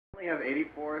only have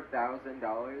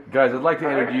 $84,000. Guys, I'd like to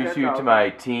introduce you to my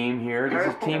team here. This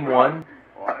is Team 1.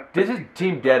 This is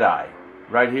Team Deadeye.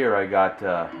 Right here I got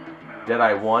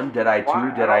Deadeye 1, Deadeye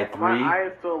 2, Deadeye 3,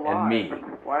 and me.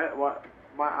 Why?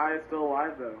 My eye is still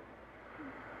alive though.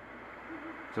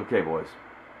 It's okay, boys.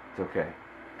 It's okay.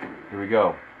 Here we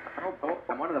go. Oh,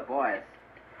 I'm one of the boys.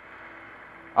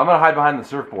 I'm gonna hide behind the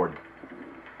surfboard.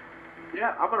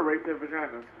 Yeah, I'm gonna rape their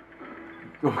vaginas.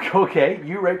 Okay,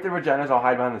 you rape their vaginas, I'll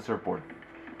hide behind the surfboard.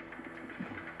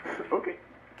 Okay.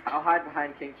 I'll hide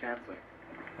behind King Chancellor.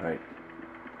 Alright.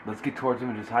 Let's get towards him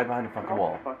and just hide behind the fucking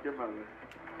wall. Fuck your mother.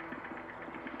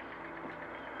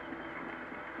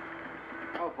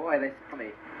 Oh boy, they saw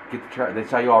me. They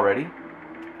saw you already?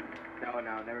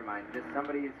 No, never mind. Just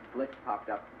somebody's blip popped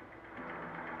up.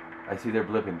 I see they're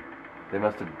blipping. They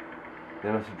must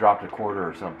have dropped a quarter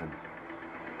or something.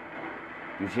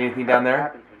 Do you see anything down there? What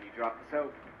happens when you drop the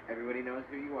soap? Everybody knows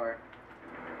who you are.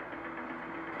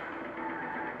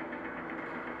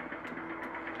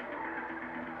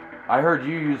 I heard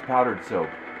you use powdered soap.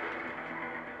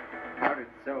 Powdered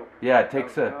soap? Yeah, it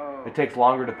takes it takes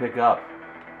longer to pick up.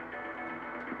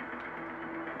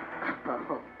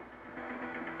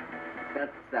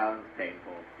 That sounds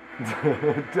painful.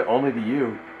 Only to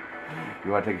you.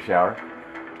 You want to take a shower?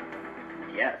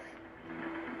 Yes.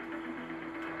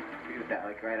 Do that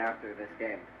like right after this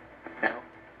game. No?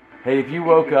 Hey, if you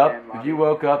woke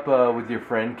up with your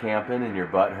friend camping and your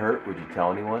butt hurt, would you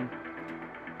tell anyone?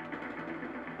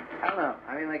 I don't know.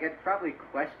 I mean, like, I'd probably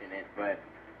question it, but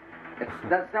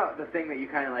that's not the thing that you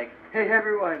kind of like, hey,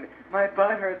 everyone, my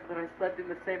butt hurts when I slept in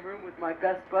the same room with my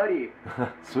best buddy.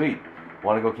 Sweet.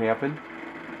 Want to go camping?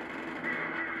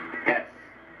 Yes.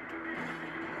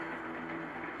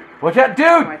 Watch out,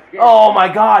 dude! Oh my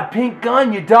god, pink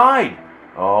gun, you died!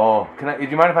 Oh, do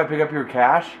you mind if I pick up your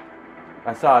cash?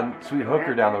 I saw a sweet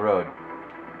hooker down the road.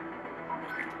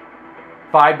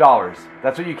 $5.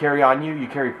 That's what you carry on you? You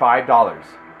carry $5.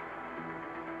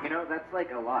 You know, that's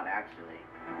like a lot, actually.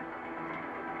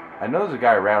 I know there's a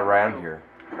guy around here.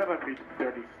 That might be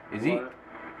 30. Is he?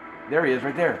 There he is,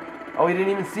 right there. Oh, he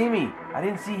didn't even see me. I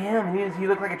didn't see him. He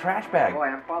looked like a trash bag. Boy,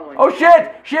 I'm following Oh, you.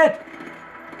 shit! Shit!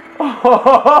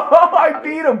 Oh, I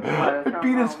beat him! I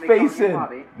beat his face in.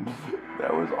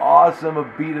 That was awesome, a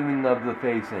beating of the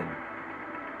face in.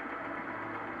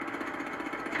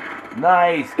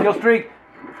 Nice! Kill streak!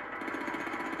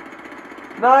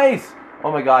 Nice!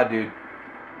 Oh my god, dude.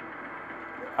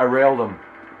 I railed him.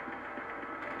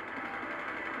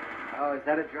 Oh, is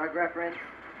that a drug reference?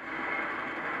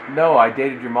 No, I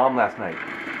dated your mom last night.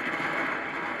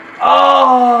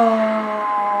 Oh!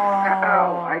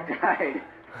 Ow, I died.